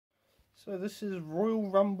So this is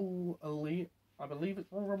Royal Rumble Elite. I believe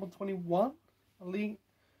it's Royal Rumble 21 Elite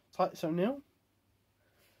Titus O'Neil,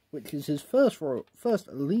 which is his first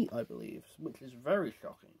Elite, I believe, which is very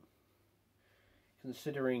shocking,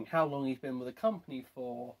 considering how long he's been with the company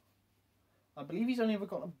for. I believe he's only ever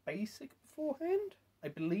got a basic beforehand. I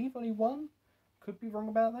believe only one. Could be wrong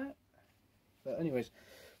about that. But anyways,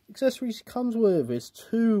 accessories he comes with is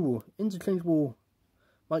 2 interchangeable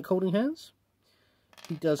mic holding hands.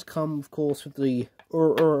 He does come, of course, with the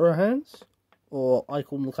rr21 hands, or I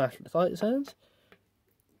call them the Clash of the Titus hands.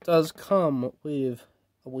 Does come with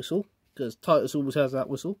a whistle, because Titus always has that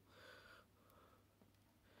whistle.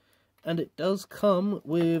 And it does come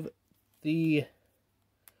with the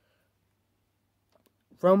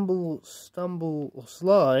Rumble, Stumble, or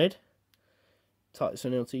Slide Titus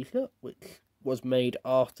O'Neil t-shirt, which was made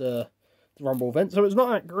after the Rumble event, so it's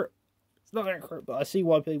not accurate. It's not accurate, but I see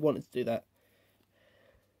why they wanted to do that.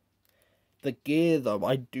 The gear, though,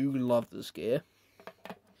 I do love this gear.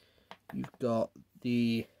 You've got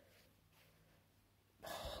the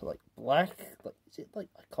like black, like is it like,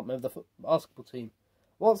 I can't remember the basketball team.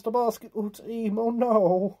 What's the basketball team? Oh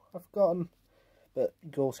no, I've forgotten. But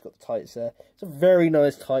you've also got the Titus there. It's a very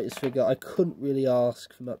nice Titus figure. I couldn't really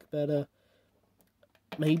ask for much better.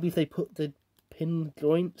 Maybe if they put the pin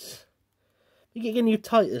joints. But again, you're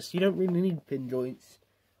Titus, you don't really need pin joints.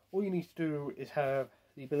 All you need to do is have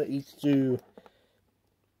the ability to do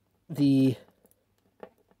the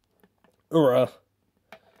Ura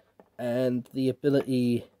and the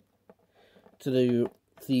ability to do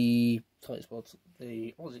the Titus bots,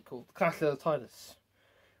 the, what is it called? The Clash of the Titus.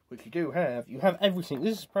 Which you do have. You have everything.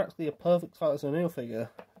 This is practically a perfect Titus O'Neil figure.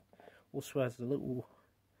 Also has a little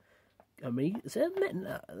Omega. Is it a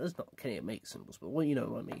no, that's not Kenny Omega symbols, but well, you know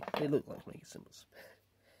what I mean. They look like Omega symbols.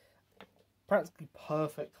 Practically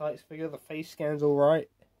perfect Titus figure. The face scan's alright.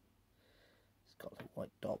 It's got a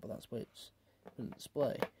white dot, but that's where it's in the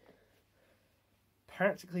display.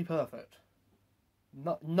 Practically perfect.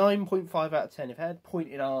 9.5 out of 10. If it had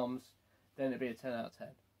pointed arms, then it'd be a 10 out of 10.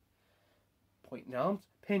 Pointed arms,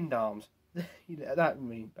 pinned arms. You know, that would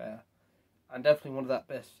mean better. And definitely one of that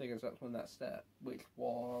best figures up from that step, which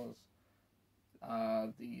was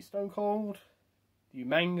the Stone Cold, the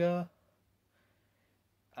Manga.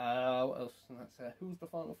 What else was that there? Who's the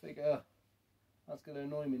final figure? That's going to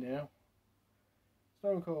annoy me now.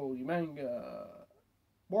 Stone Cold, Manga,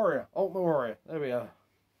 Warrior, Ultimate Warrior. There we are.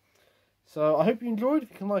 So I hope you enjoyed.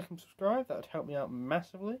 If you can like and subscribe, that would help me out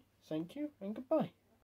massively. Thank you and goodbye.